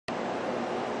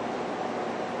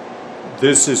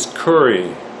This is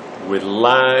Curry with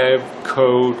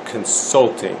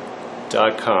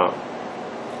LiveCodeConsulting.com,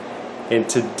 and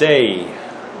today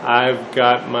I've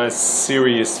got my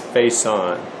serious face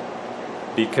on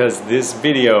because this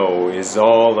video is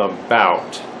all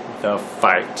about the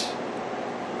fight,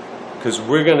 because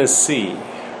we're gonna see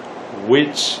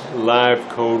which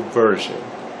LiveCode version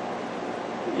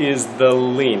is the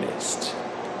leanest,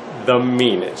 the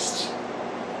meanest,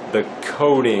 the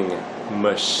coding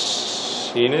machinist.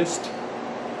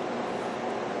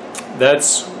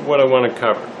 That's what I want to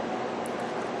cover.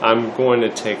 I'm going to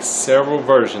take several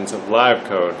versions of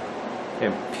LiveCode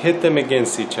and pit them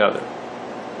against each other,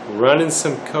 running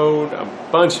some code, a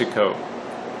bunch of code,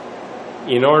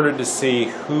 in order to see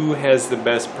who has the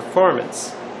best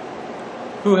performance,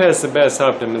 who has the best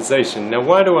optimization. Now,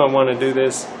 why do I want to do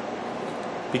this?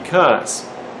 Because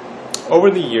over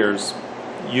the years,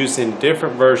 using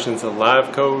different versions of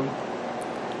LiveCode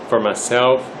for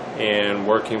myself and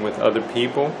working with other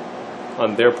people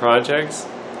on their projects,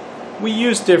 we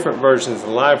use different versions of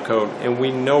LiveCode and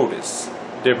we notice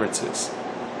differences.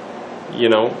 You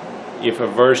know, if a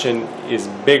version is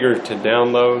bigger to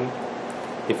download,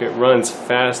 if it runs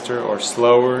faster or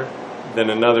slower than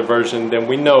another version, then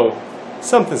we know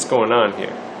something's going on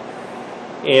here.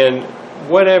 And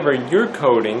whatever you're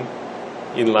coding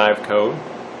in LiveCode,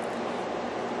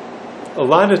 a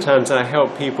lot of times I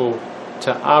help people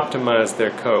to optimize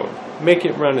their code, make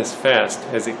it run as fast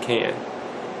as it can.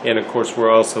 And of course,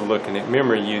 we're also looking at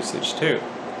memory usage too.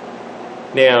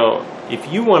 Now, if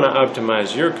you want to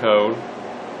optimize your code,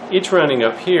 it's running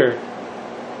up here,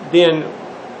 then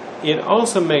it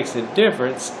also makes a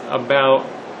difference about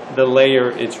the layer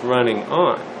it's running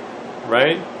on,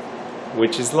 right?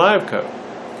 Which is LiveCode.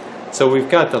 So we've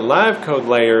got the LiveCode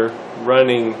layer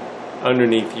running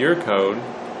underneath your code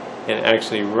and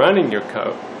actually running your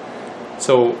code.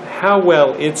 So how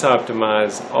well it's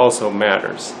optimized also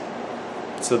matters.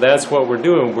 So that's what we're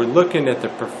doing. We're looking at the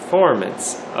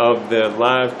performance of the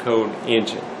LiveCode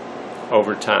engine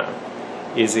over time.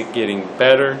 Is it getting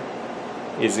better?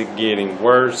 Is it getting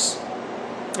worse?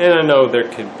 And I know there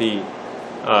could be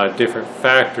different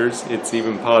factors. It's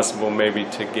even possible maybe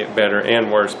to get better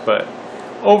and worse, but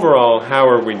overall, how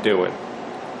are we doing?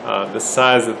 The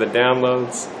size of the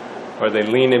downloads, are they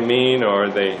lean and mean, or are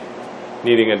they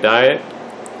needing a diet?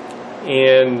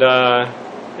 And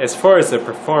as far as the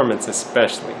performance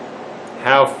especially,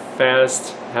 how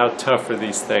fast, how tough are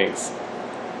these things?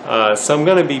 So I'm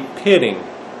going to be pitting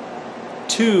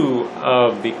two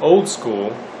of the old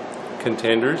school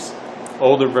contenders,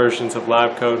 older versions of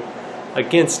LiveCode,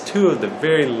 against two of the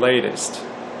very latest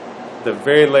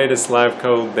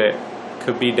LiveCode that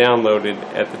could be downloaded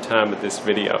at the time of this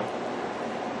video.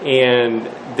 And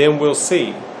then we'll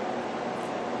see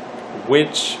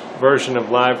which version of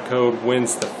LiveCode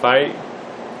wins the fight,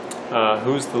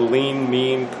 who's the lean,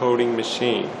 mean coding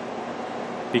machine.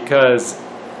 Because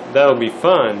that'll be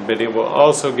fun, but it will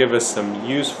also give us some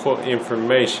useful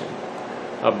information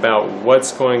about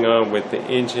what's going on with the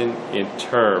engine in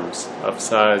terms of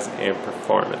size and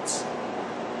performance.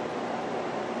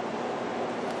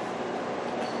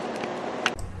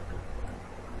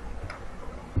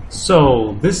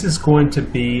 So this is going to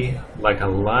be like a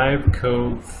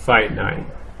LiveCode fight night.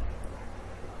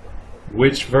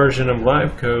 Which version of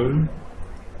LiveCode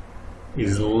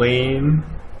is lean,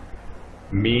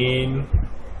 mean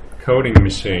coding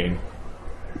machine,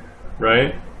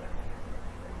 right?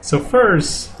 So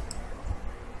first,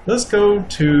 let's go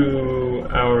to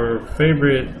our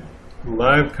favorite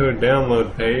LiveCode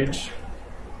download page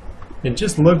and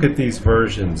just look at these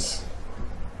versions.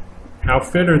 How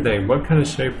fit are they? What kind of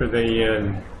shape are they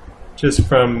in? Just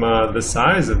from the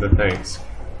size of the things,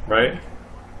 right?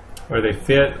 Are they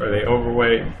fit? Are they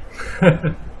overweight?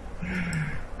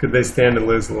 Could they stand to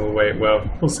lose a little weight? Well,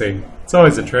 we'll see. It's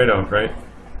always a trade-off, right?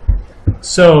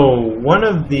 So one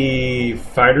of the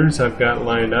fighters I've got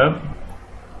lined up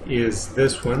is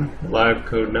this one,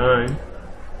 LiveCode 9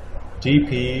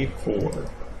 DP4,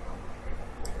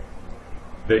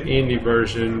 the indie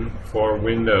version for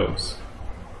Windows.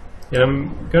 And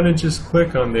I'm going to just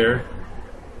click on there.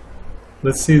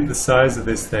 Let's see the size of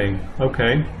this thing.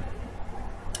 Okay,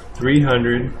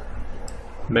 300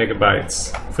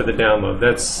 megabytes for the download.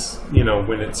 That's, you know,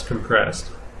 when it's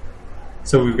compressed.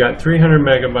 So we've got 300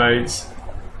 megabytes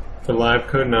for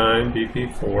LiveCode 9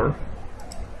 DP4.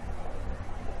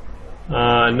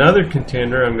 Another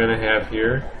contender I'm going to have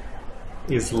here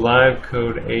is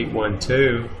LiveCode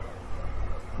 812,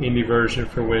 indie version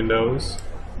for Windows.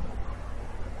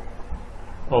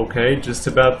 Okay, just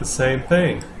about the same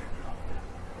thing.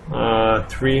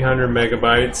 300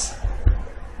 megabytes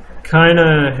kind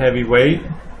of heavyweight,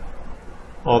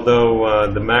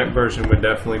 although the Mac version would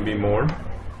definitely be more.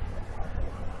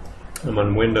 I'm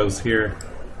on Windows here.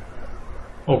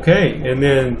 Okay, and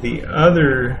then the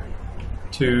other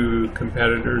two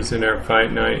competitors in our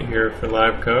fight night here for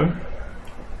LiveCode.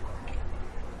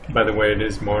 By the way, it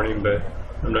is morning, but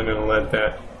I'm not going to let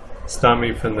that stop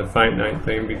me from the fight night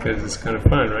thing because it's kind of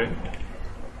fun, right?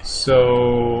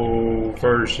 So,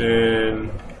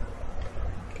 version,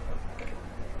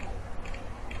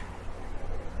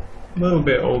 a little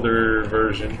bit older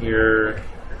version here.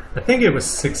 I think it was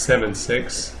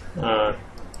 676.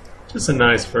 Just a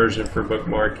nice version for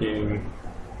bookmarking,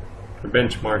 for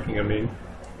benchmarking, I mean.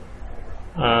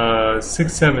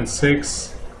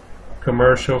 676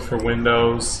 commercial for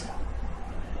Windows.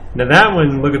 Now that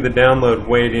one, look at the download,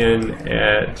 weighed in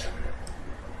at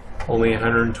only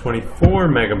 124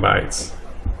 megabytes.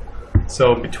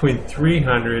 So between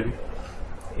 300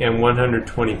 and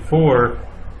 124,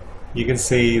 you can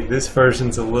see this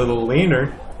version's a little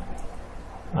leaner.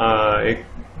 It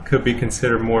could be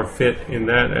considered more fit in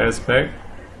that aspect,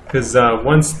 because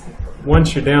once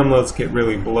your downloads get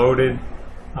really bloated,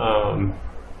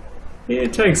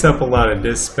 it takes up a lot of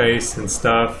disk space and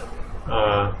stuff.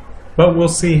 But we'll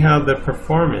see how the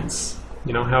performance,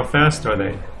 how fast are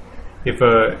they. If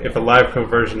a LiveCode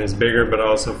version is bigger but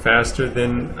also faster,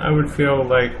 then I would feel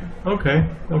like, okay,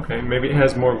 maybe it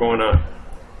has more going on.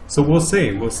 So we'll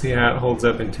see. We'll see how it holds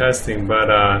up in testing.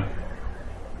 But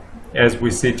as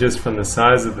we see just from the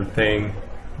size of the thing,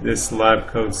 this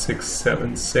LiveCode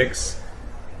 676,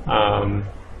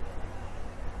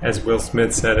 as Will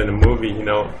Smith said in a movie,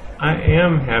 I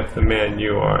am half the man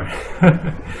you are.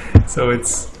 So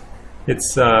it's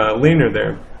leaner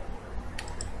there.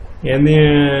 And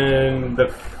then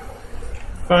the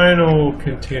final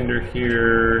contender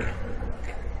here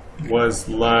was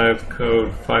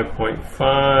LiveCode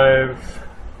 5.5.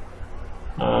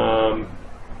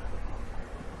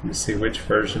 Let me see which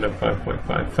version of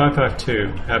 5.5.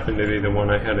 5.52 happened to be the one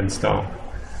I had installed.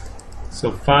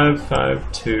 So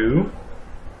 5.52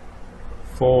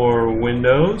 for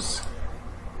Windows.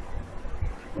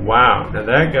 Wow, now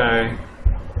that guy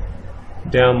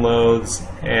downloads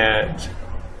at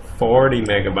 40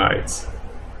 megabytes,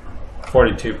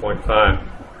 42.5.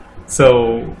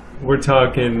 So we're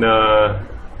talking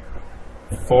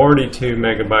 42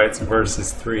 megabytes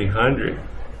versus 300.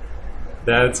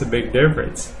 That's a big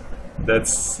difference.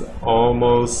 That's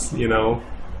almost,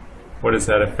 what is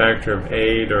that, a factor of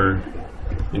 8 or,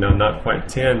 not quite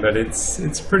 10, but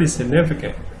it's pretty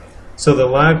significant. So the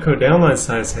LiveCode download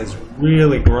size has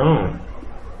really grown.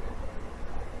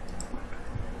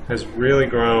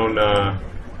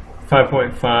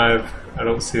 5.5, I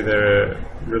don't see the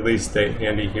release date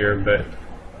handy here, but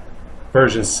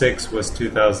version 6 was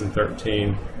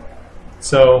 2013.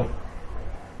 So,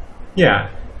 yeah,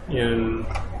 in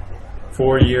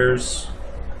 4 years,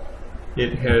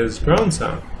 it has grown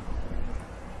some.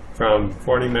 From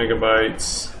 40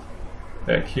 megabytes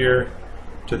back here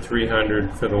to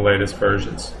 300 for the latest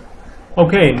versions.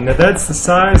 Okay, now that's the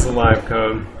size of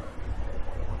LiveCode.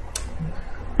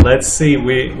 Let's see,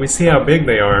 we see how big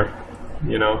they are,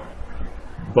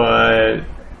 but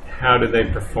how do they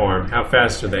perform? How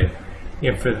fast are they?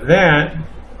 And for that,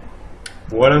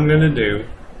 what I'm going to do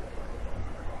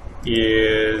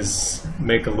is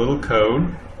make a little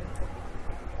code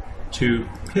to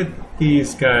pit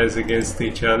these guys against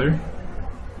each other.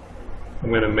 I'm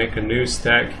going to make a new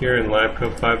stack here in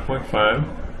LiveCode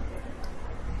 5.5.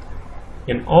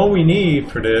 And all we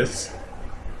need for this,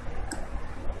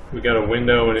 we got a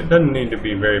window, and it doesn't need to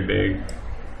be very big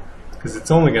because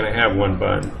it's only going to have one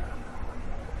button.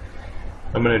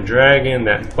 I'm going to drag in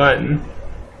that button,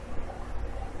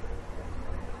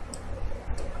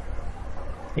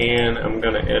 and I'm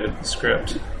going to edit the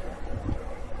script.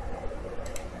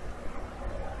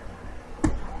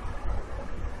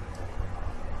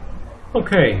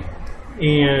 Okay,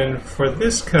 and for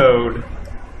this code,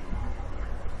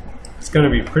 it's going to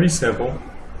be pretty simple.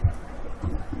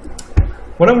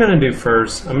 What I'm going to do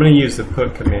first, I'm going to use the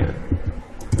put command.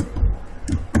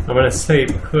 I'm going to say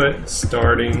put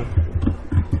starting,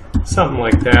 something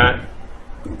like that.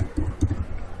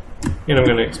 And I'm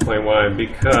going to explain why.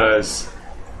 Because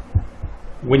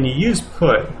when you use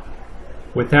put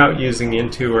without using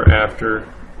into or after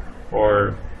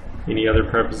or any other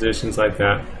prepositions like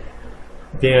that,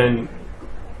 then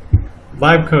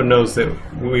LiveCode knows that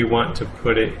we want to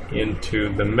put it into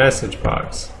the message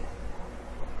box.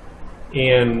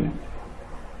 And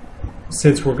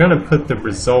since we're going to put the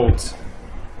result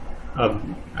of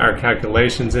our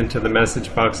calculations into the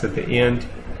message box at the end,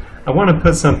 I want to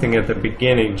put something at the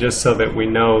beginning just so that we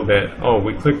know that, oh,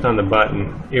 we clicked on the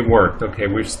button, it worked, okay,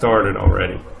 we've started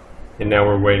already, and now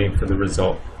we're waiting for the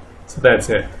result. So that's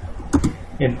it.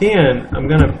 And then I'm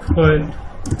going to put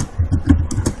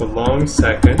the long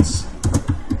seconds,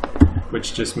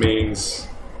 which just means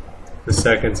the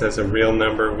seconds as a real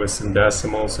number with some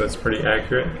decimals, so it's pretty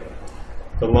accurate.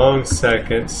 The long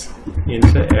seconds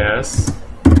into S.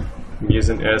 I'm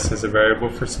using S as a variable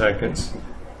for seconds.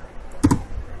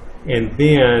 And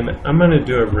then I'm going to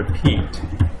do a repeat,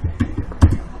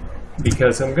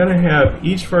 because I'm going to have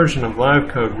each version of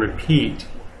LiveCode repeat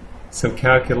some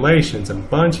calculations a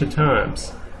bunch of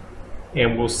times,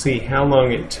 and we'll see how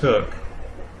long it took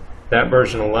that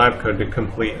version of LiveCode to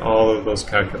complete all of those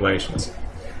calculations.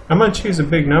 I'm going to choose a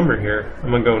big number here.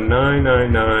 I'm going to go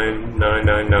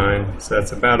 999,999, so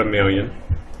that's about 1 million.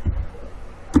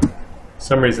 For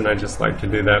some reason I just like to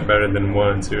do that better than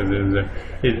 1, 0, 0, 0.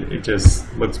 It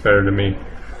just looks better to me.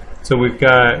 So we've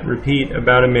got repeat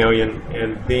about 1 million,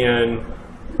 and then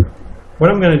what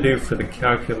I'm going to do for the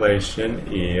calculation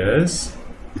is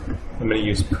I'm going to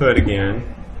use put again.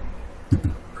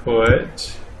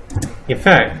 Put. In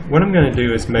fact, what I'm going to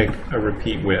do is make a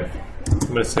repeat with. I'm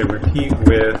going to say repeat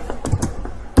with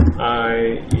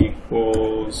I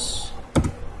equals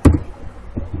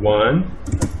 1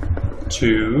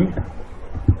 to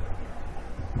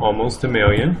almost 1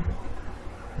 million.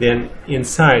 Then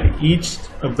inside each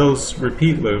of those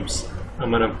repeat loops,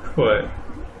 I'm going to put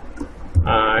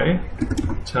I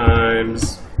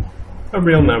times a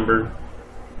real number.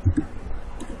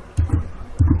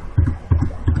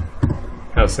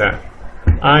 How's that?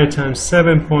 I times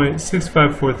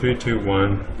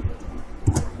 7.654321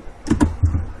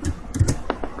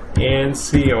 and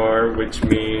CR, which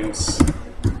means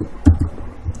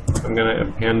I'm going to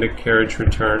append a carriage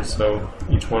return, so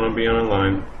each one will be on a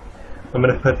line. I'm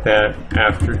going to put that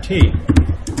after T.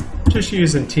 Just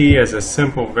using T as a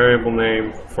simple variable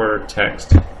name for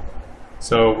text.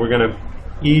 So we're going to,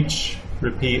 each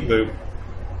repeat loop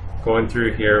going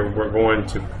through here, we're going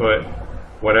to put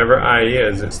whatever I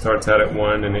is. It starts out at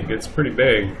 1 and it gets pretty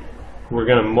big. We're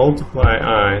going to multiply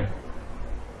I,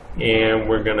 and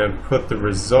we're going to put the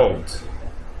result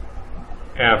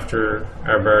after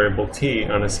our variable T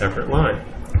on a separate line.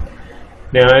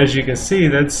 Now, as you can see,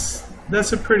 that's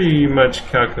a pretty much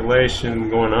calculation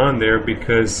going on there,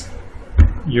 because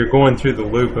you're going through the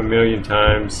loop 1 million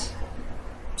times.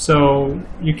 So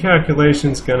your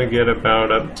calculation's going to get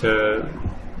about up to,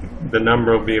 the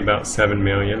number will be about 7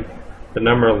 million. The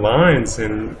number of lines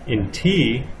in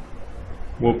T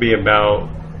will be about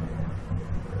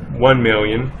 1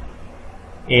 million,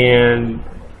 and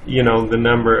you know, the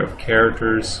number of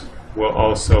characters will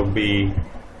also be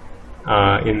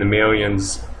in the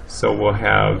millions. So we'll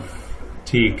have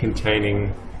T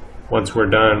containing, once we're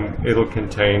done, it'll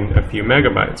contain a few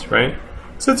megabytes, right?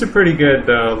 So it's a pretty good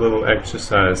little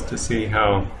exercise to see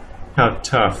how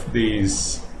tough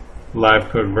these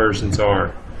LiveCode versions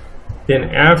are. Then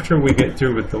after we get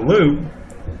through with the loop,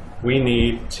 we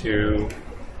need to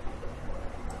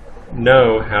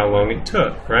know how long it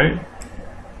took, right?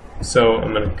 So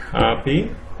I'm going to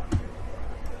copy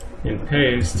and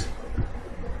paste,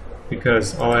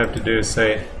 because all I have to do is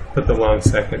say, put the long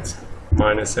seconds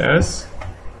minus S.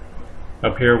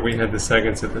 Up here we had the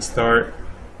seconds at the start.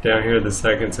 Down here the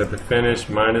seconds at the finish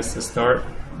minus the start.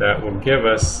 That will give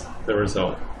us the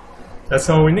result. That's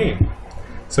all we need.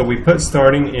 So we put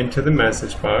starting into the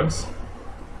message box.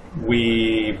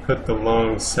 We put the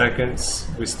long seconds,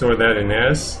 we store that in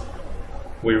S.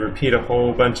 We repeat a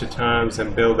whole bunch of times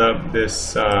and build up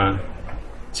this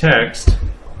text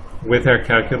with our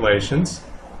calculations.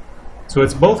 So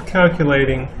it's both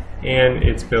calculating and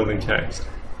it's building text.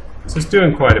 So it's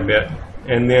doing quite a bit.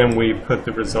 And then we put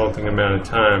the resulting amount of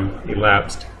time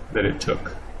elapsed that it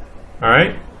took.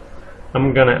 Alright?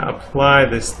 I'm going to apply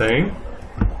this thing.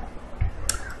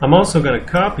 I'm also going to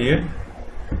copy it,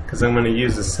 because I'm going to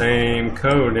use the same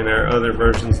code in our other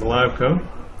versions of LiveCode.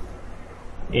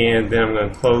 And then I'm going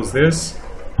to close this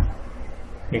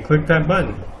and click that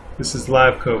button. This is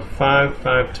LiveCode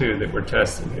 552 that we're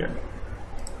testing here.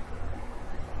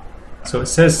 So it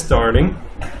says starting,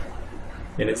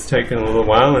 and it's taken a little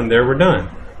while, and there we're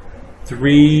done.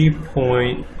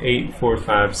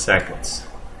 3.845 seconds.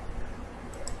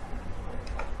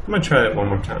 I'm going to try that one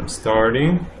more time.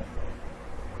 Starting,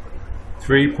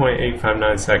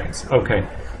 3.859 seconds. Okay,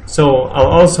 so I'll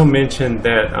also mention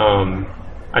that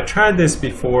I tried this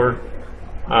before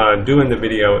doing the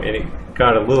video, and it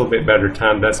got a little bit better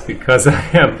time. That's because I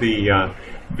have the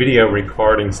video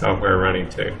recording software running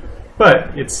too.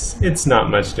 but it's not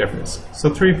much difference.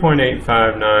 So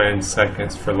 3.859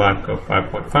 seconds for LiveCode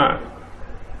 5.5.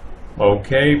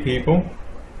 Okay, people,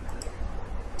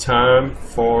 time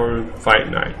for fight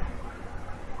night.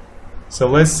 So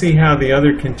let's see how the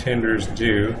other contenders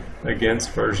do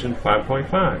against version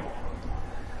 5.5.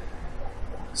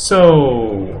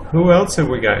 So who else have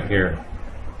we got here?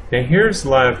 Now here's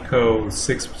LiveCode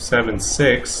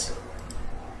 676.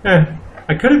 I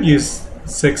could have used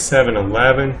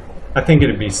 6.7.11. I think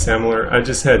it'd be similar. I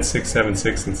just had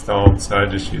 6.7.6 installed, so I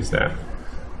just used that.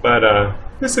 But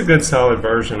this is a good solid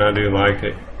version. I do like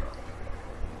it.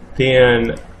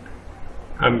 Then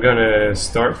I'm gonna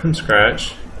start from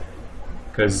scratch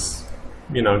because,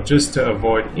 you know, just to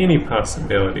avoid any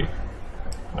possibility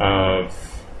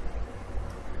of,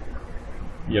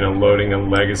 you know, loading a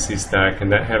legacy stack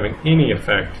and that having any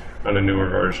effect on a newer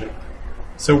version.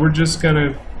 So we're just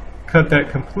gonna cut that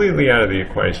completely out of the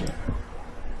equation.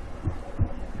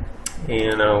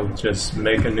 And I'll just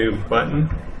make a new button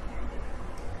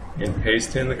and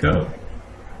paste in the code.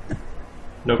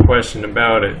 No question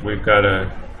about it. We've got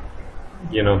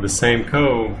the same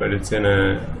code, but it's in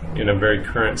a very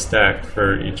current stack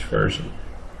for each version.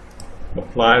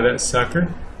 Apply that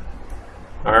sucker.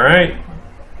 All right.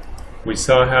 We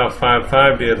saw how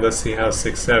 5.5 did. Let's see how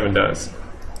 6.7 does.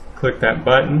 Click that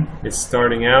button. It's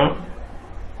starting out.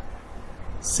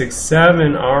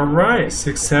 6.7, all right.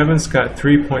 6.7's got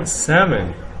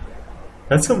 3.7.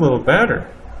 That's a little better.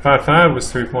 5.5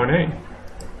 was 3.8.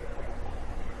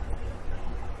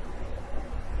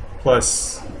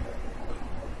 Plus,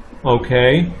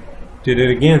 okay, did it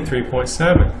again,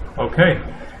 3.7. Okay,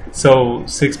 so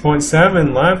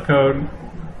 6.7 LiveCode,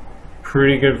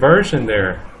 pretty good version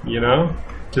there, you know?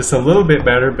 Just a little bit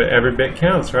better, but every bit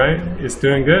counts, right? It's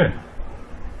doing good.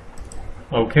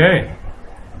 Okay.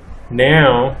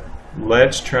 Now,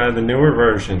 let's try the newer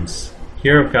versions.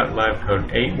 Here I've got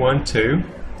LiveCode 8.1.2.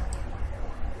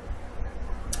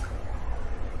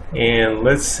 And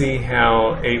let's see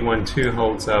how 8.1.2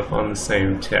 holds up on the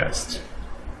same test.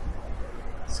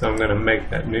 So I'm going to make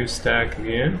that new stack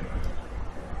again.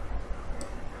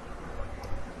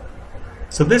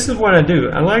 So this is what I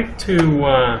do. I like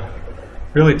to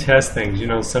really test things. You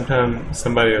know, sometimes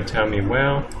somebody will tell me,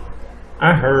 well,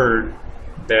 I heard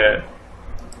that,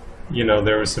 you know,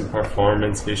 there were some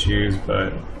performance issues,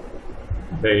 but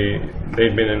they've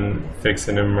been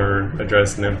fixing them or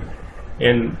addressing them.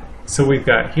 And so we've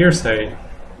got hearsay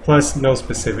plus no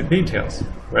specific details,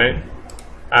 right?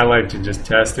 I like to just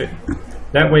test it.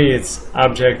 That way it's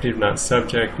objective, not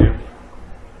subjective.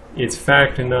 It's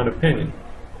fact and not opinion.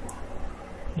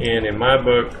 And in my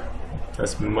book,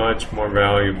 that's much more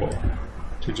valuable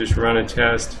to just run a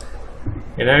test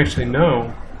and actually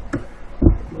know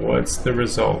what's the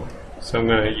result. So I'm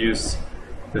going to use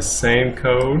the same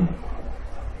code,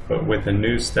 but with a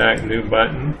new stack, new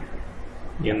button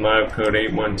in LiveCode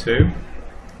 8.1.2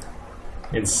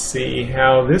 and see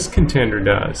how this contender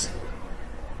does.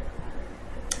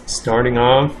 Starting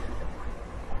off,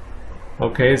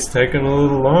 okay, it's taking a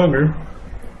little longer.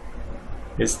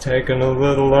 It's taking a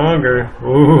little longer.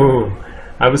 Ooh,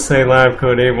 I would say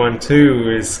LiveCode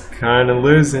 8.1.2 is kind of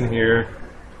losing here,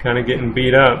 kind of getting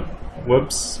beat up.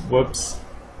 Whoops, whoops.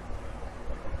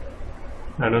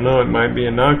 I don't know, it might be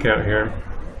a knockout here.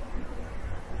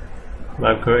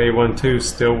 LiveCode 8.1.2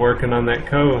 still working on that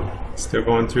code, still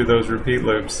going through those repeat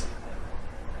loops.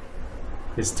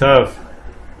 It's tough.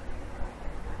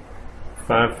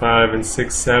 5.5 and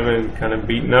 6.7 kind of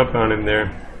beating up on him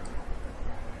there.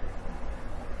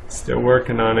 Still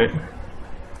working on it.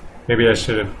 Maybe I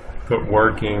should have put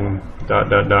working ...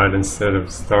 instead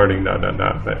of starting ...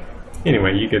 but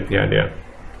anyway, you get the idea.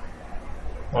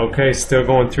 Okay, still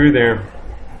going through there.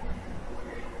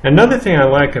 Another thing I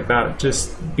like about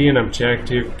just being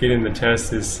objective, getting the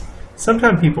test, is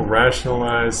sometimes people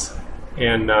rationalize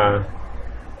and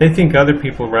they think other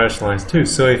people rationalize too.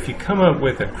 So if you come up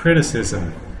with a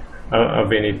criticism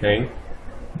of anything,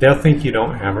 they'll think you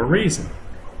don't have a reason.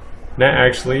 Now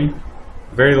actually,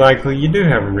 very likely you do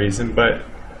have a reason, but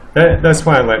that's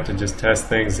why I like to just test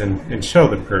things and show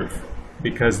the proof,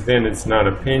 because then it's not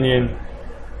opinion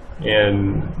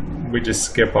and we just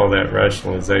skip all that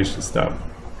rationalization stuff.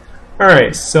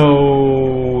 Alright,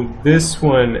 so this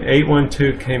one,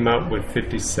 8.1.2, came up with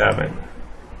 57.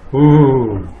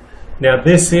 Ooh. Now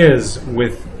this is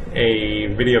with a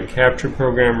video capture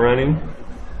program running,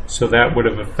 so that would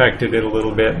have affected it a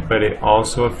little bit, but it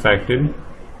also affected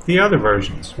the other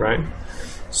versions, right?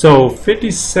 So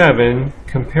 57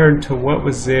 compared to, what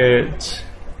was it,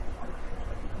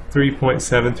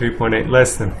 3.7, 3.8,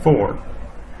 less than 4.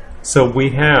 So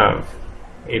we have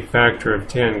a factor of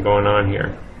 10 going on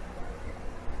here.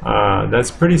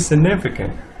 That's pretty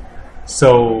significant.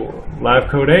 So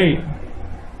LiveCode 8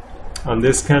 on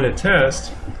this kind of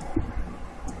test,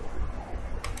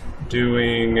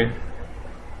 doing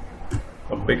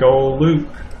a big old loop,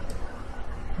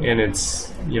 and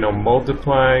it's, you know,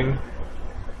 multiplying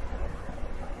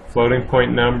floating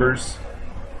point numbers.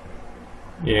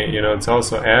 You know, it's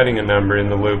also adding a number in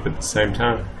the loop at the same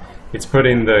time. It's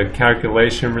putting the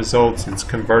calculation results, it's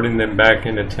converting them back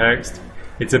into text.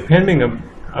 It's appending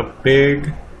a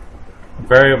big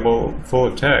variable full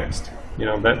of text. You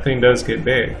know, that thing does get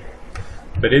big,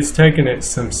 but it's taken it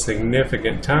some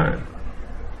significant time.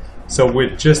 So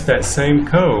with just that same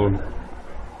code,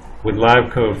 with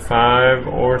LiveCode 5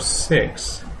 or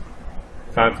 6,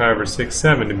 5.5 or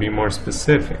 6.7 to be more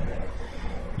specific,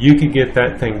 you could get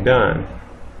that thing done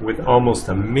with almost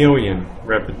 1 million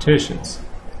repetitions.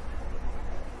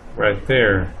 Right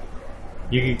there,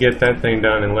 you could get that thing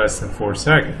done in less than 4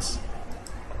 seconds.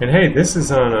 And hey, this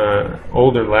is on an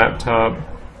older laptop.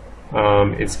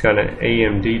 It's got an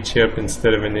AMD chip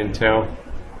instead of an Intel,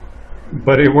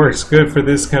 but it works good for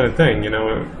this kind of thing. You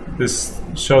know, this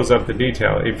shows up the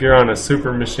detail. If you're on a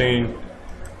super machine,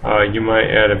 you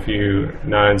might add a few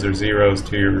 9s or 0s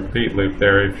to your repeat loop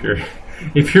there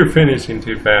if you're finishing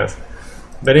too fast.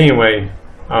 But anyway,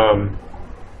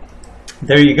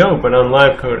 there you go. But on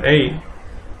LiveCode 8,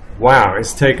 wow,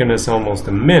 it's taken us almost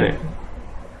a minute.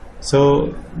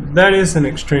 So that is an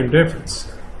extreme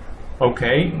difference.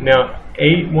 Okay, now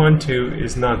 8.1.2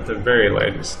 is not the very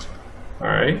latest.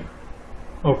 Alright,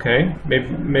 okay,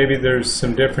 maybe there's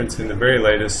some difference in the very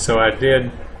latest, so I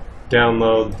did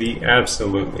download the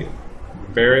absolutely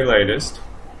very latest,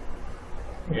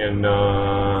 and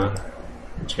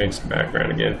change the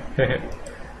background again.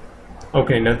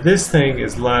 Okay, now this thing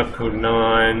is LiveCode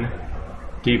 9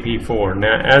 DP4.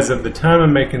 Now, as of the time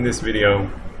I'm making this video,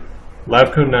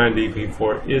 LiveCode 9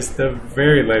 DP4 is the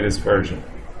very latest version.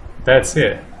 That's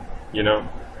it. You know,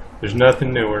 there's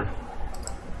nothing newer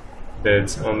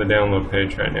that's on the download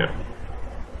page right now.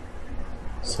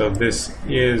 So this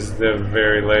is the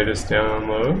very latest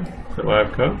download for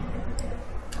LiveCode.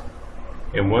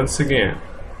 And once again,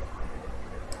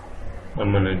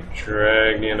 I'm going to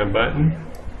drag in a button.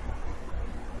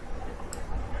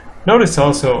 Notice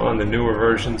also on the newer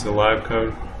versions of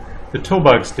LiveCode, the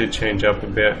toolbox did change up a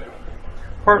bit,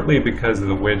 partly because of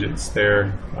the widgets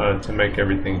there to make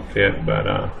everything fit, but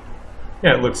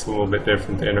yeah, it looks a little bit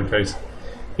different, the interface.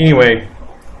 Anyway,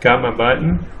 got my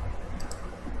button.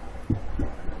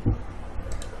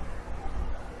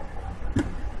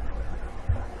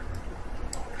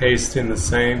 Pasting the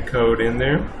same code in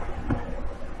there.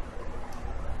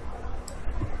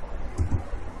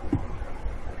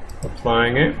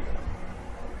 Applying it.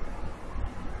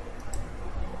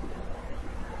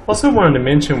 Also wanted to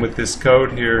mention with this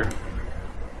code here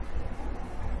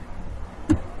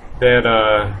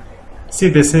that see,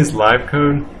 this is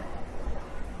LiveCode.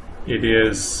 It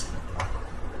is,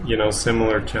 you know,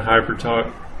 similar to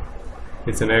HyperTalk.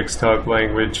 It's an Xtalk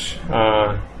language.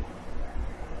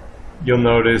 You'll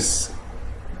notice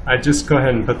I just go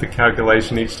ahead and put the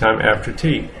calculation each time after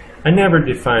T. I never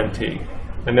defined T.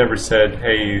 I never said,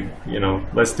 hey, you know,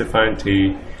 let's define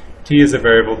T. T is a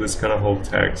variable that's going to hold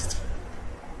text.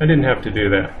 I didn't have to do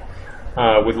that.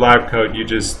 With LiveCode, you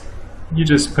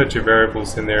just put your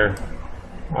variables in there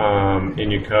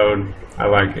in your code. I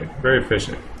like it. Very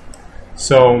efficient.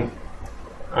 So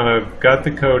I've got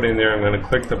the code in there. I'm going to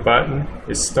click the button.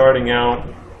 It's starting out.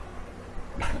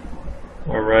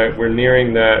 Alright, we're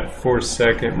nearing that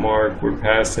 4-second mark. We're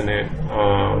passing it.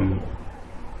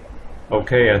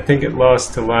 Okay, I think it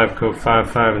lost to LiveCode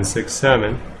 5.5 and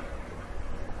 6.7.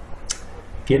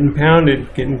 Getting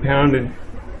pounded, getting pounded.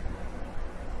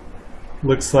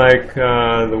 Looks like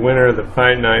the winner of the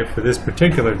fight night for this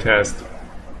particular test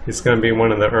is going to be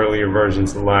one of the earlier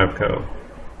versions of LiveCode.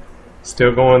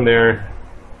 Still going there.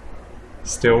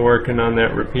 Still working on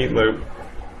that repeat loop.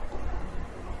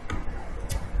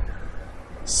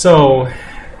 So,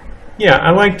 yeah,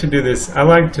 I like to do this. I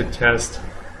like to test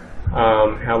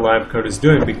how LiveCode is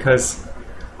doing, because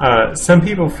some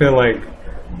people feel like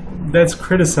that's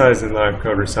criticizing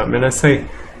LiveCode or something, and I say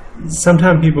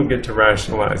sometimes people get to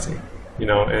rationalizing, you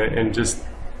know, and just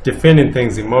defending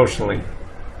things emotionally.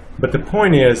 But the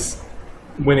point is,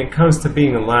 when it comes to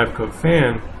being a LiveCode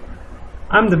fan,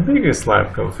 I'm the biggest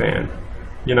LiveCode fan.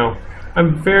 You know,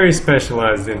 I'm very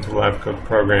specialized into LiveCode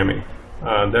programming.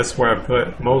 That's where I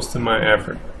put most of my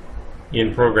effort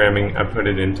in programming. I put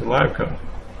it into LiveCode.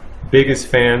 Biggest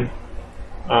fan,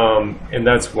 and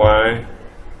that's why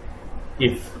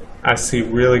if I see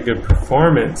really good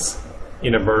performance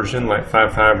in a version like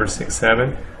 5.5 or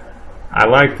 6.7, I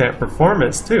like that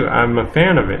performance too. I'm a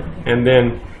fan of it. And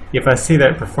then if I see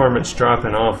that performance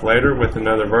dropping off later with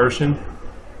another version,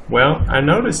 well, I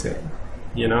notice it.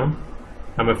 You know,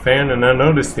 I'm a fan and I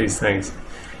notice these things.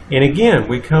 And again,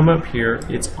 we come up here,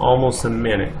 it's almost a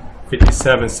minute,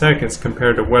 57 seconds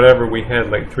compared to whatever we had,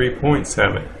 like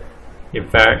 3.7. In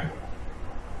fact,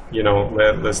 you know,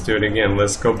 let's do it again.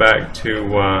 Let's go back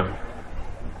to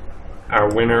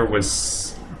our winner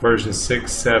was version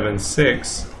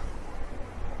 6.7.6.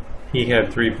 He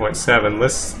had 3.7.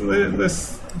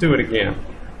 Let's do it again.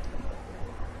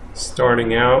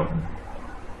 Starting out,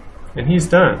 and he's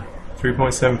done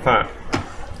 3.75.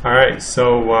 All right,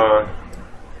 so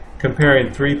comparing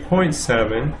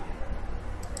 3.7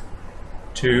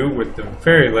 to with the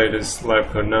very latest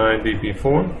LiveCode 9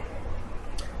 DP4,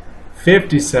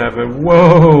 57.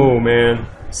 Whoa, man!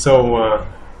 So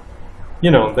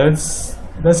you know, that's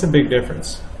a big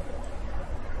difference.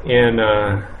 And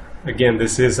again,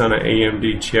 this is on an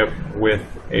AMD chip with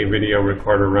a video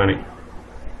recorder running,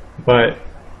 but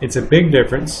it's a big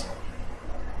difference.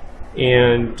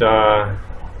 And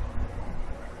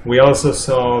we also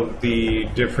saw the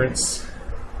difference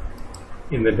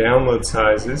in the download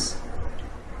sizes.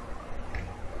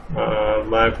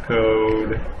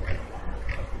 LiveCode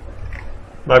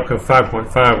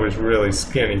 5.5 was really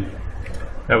skinny.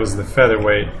 That was the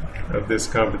featherweight of this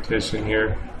competition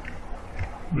here.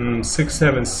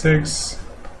 6.7.6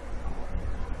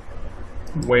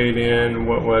 weighed in,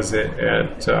 what was it,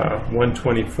 at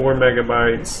 124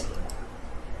 megabytes.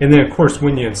 And then of course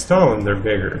when you install them they're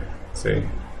bigger, see.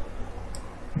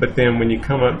 But then when you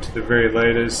come up to the very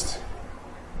latest,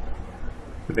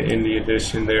 the Indie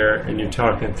edition there, and you're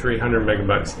talking 300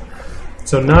 megabytes.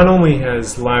 So not only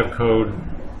has LiveCode,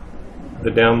 the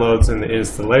downloads and the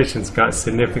installations got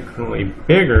significantly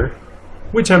bigger,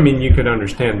 which I mean you could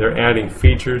understand, they're adding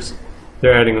features,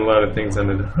 they're adding a lot of things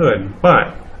under the hood,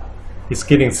 but it's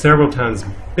getting several times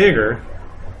bigger,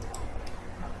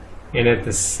 and at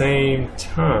the same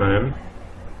time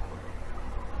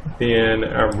then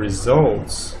our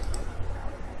results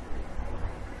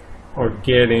are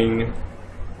getting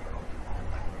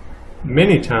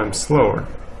many times slower.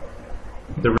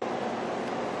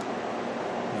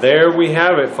 There we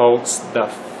have it, folks. The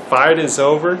fight is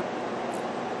over.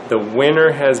 The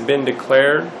winner has been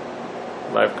declared,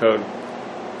 LiveCode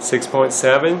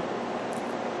 6.7,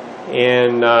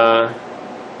 and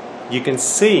you can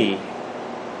see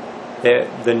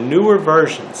that the newer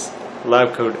versions,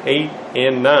 LiveCode 8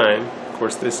 and 9, of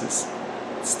course this is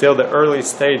still the early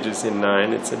stages in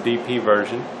 9, it's a DP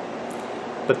version,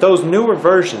 but those newer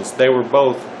versions, they were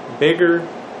both bigger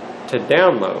to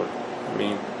download. I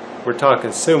mean, we're talking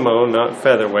sumo, not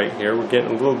featherweight here. We're getting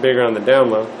a little bigger on the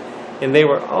download. And they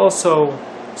were also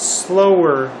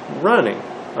slower running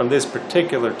on this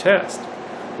particular test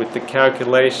with the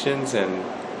calculations and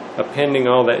appending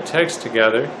all that text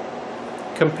together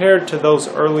compared to those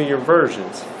earlier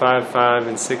versions, 5.5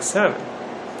 and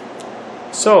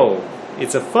 6.7. So,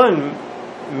 it's a fun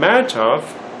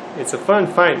match-off. It's a fun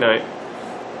fight night.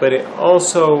 But it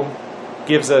also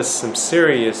gives us some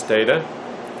serious data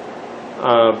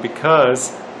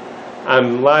because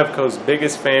I'm LiveCode's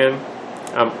biggest fan.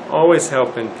 I'm always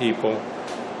helping people,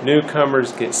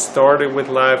 newcomers get started with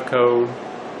LiveCode,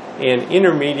 and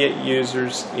intermediate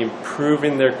users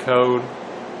improving their code,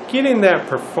 getting that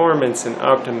performance and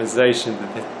optimization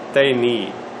that they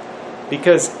need.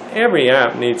 Because every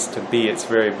app needs to be its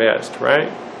very best,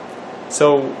 right?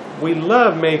 So we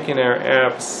love making our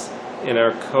apps and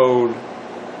our code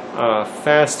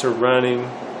faster running,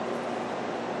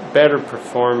 better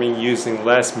performing, using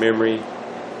less memory,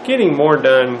 getting more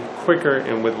done quicker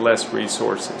and with less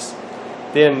resources.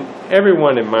 Then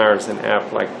everyone admires an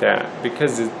app like that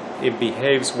because it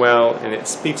behaves well and it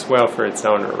speaks well for its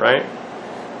owner, right?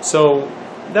 So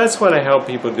that's what I help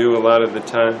people do a lot of the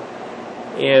time.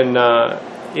 And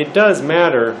it does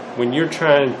matter when you're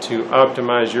trying to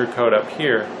optimize your code up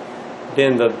here,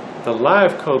 then the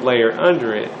LiveCode layer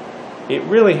under it, it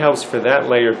really helps for that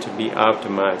layer to be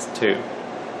optimized too.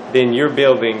 Then you're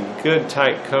building good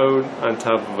tight code on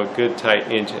top of a good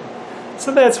tight engine.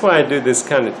 So that's why I do this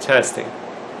kind of testing.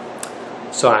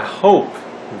 So I hope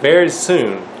very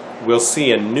soon we'll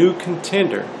see a new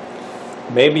contender,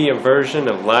 maybe a version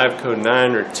of LiveCode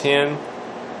 9 or 10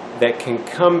 that can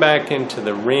come back into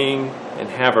the ring and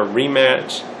have a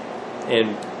rematch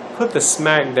and put the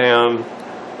smack down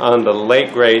on the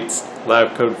late greats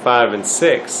LiveCode 5 and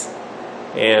 6.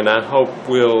 And I hope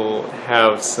we'll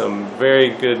have some very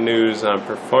good news on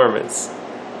performance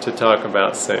to talk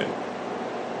about soon,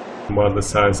 while the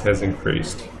size has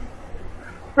increased.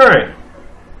 Alright,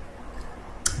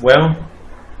 well,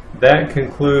 that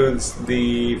concludes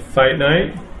the fight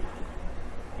night,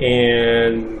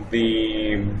 and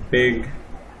the big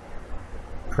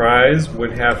prize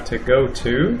would have to go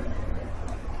to,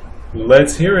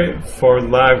 let's hear it, for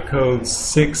LiveCode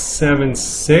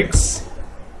 676.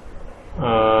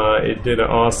 It did an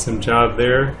awesome job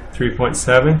there,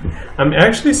 3.7. I'm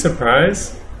actually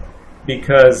surprised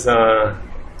because LiveCode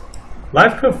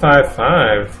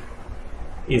 5.5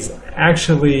 is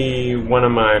actually one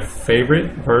of my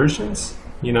favorite versions.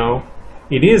 You know,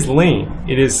 it is lean,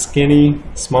 it is skinny,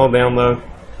 small download.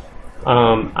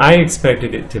 I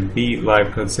expected it to beat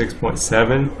LiveCode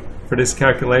 6.7 for this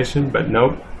calculation, but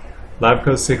nope.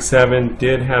 LiveCode 6.7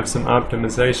 did have some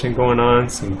optimization going on,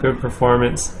 some good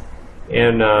performance,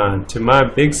 and to my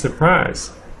big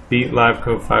surprise, beat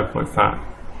LiveCode 5.5.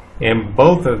 And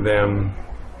both of them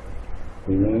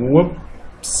whoop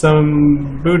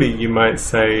some booty, you might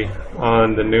say,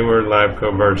 on the newer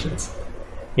LiveCode versions.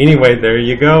 Anyway, there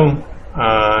you go.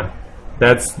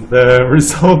 That's the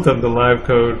result of the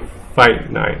LiveCode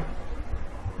fight night.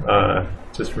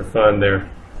 Just for fun there.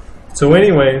 So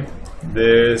anyway,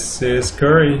 this is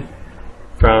Curry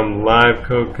from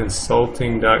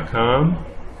LiveCodeConsulting.com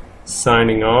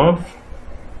signing off.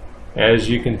 As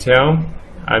you can tell,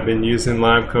 I've been using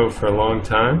LiveCode for a long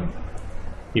time.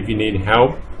 If you need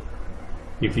help,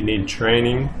 if you need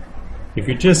training, if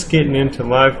you're just getting into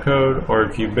LiveCode, or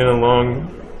if you've been around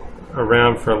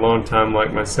for a long time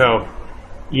like myself,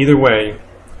 either way,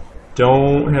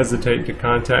 don't hesitate to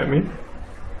contact me.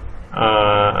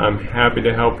 I'm happy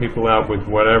to help people out with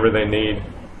whatever they need.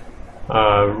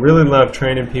 Really love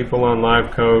training people on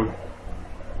LiveCode,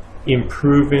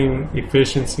 improving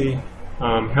efficiency,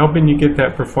 helping you get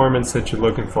that performance that you're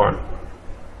looking for.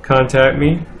 Contact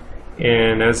me,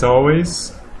 and as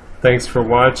always, thanks for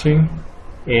watching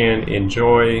and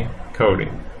enjoy coding.